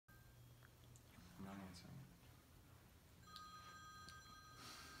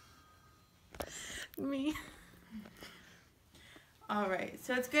me. Alright,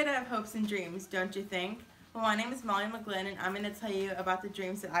 so it's good to have hopes and dreams, don't you think? Well, my name is Molly McGlynn, and I'm going to tell you about the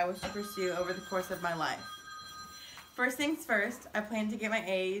dreams that I wish to pursue over the course of my life. First things first, I plan to get my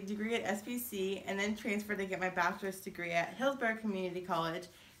AA degree at SPC and then transfer to get my bachelor's degree at Hillsborough Community College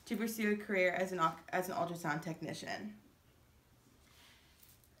to pursue a career as an ultrasound technician.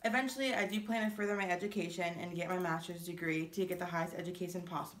 Eventually, I do plan to further my education and get my master's degree to get the highest education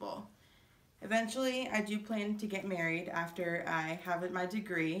possible. Eventually, I do plan to get married after I have my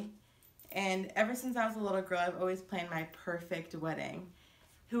degree, and ever since I was a little girl, I've always planned my perfect wedding.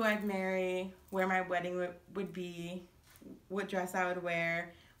 Who I'd marry, where my wedding would be, what dress I would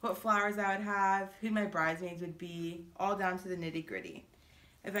wear, what flowers I would have, who my bridesmaids would be, all down to the nitty-gritty.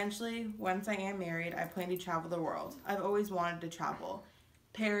 Eventually, once I am married, I plan to travel the world. I've always wanted to travel.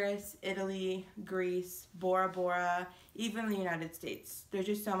 Paris, Italy, Greece, Bora Bora, even the United States. There's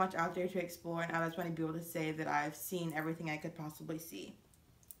just so much out there to explore, and I just want to be able to say that I've seen everything I could possibly see.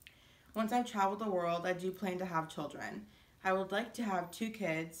 Once I've traveled the world, I do plan to have children. I would like to have 2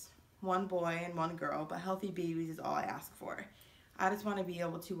 kids, 1 boy and 1 girl, but healthy babies is all I ask for. I just want to be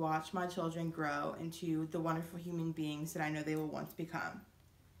able to watch my children grow into the wonderful human beings that I know they will once become.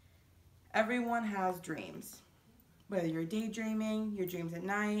 Everyone has dreams. Whether you're daydreaming, your dreams at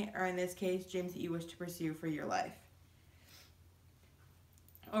night, or in this case, dreams that you wish to pursue for your life.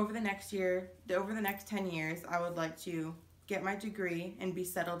 Over the next 10 years, I would like to get my degree and be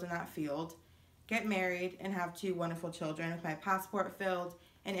settled in that field, get married, and have 2 wonderful children with my passport filled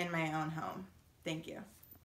and in my own home. Thank you.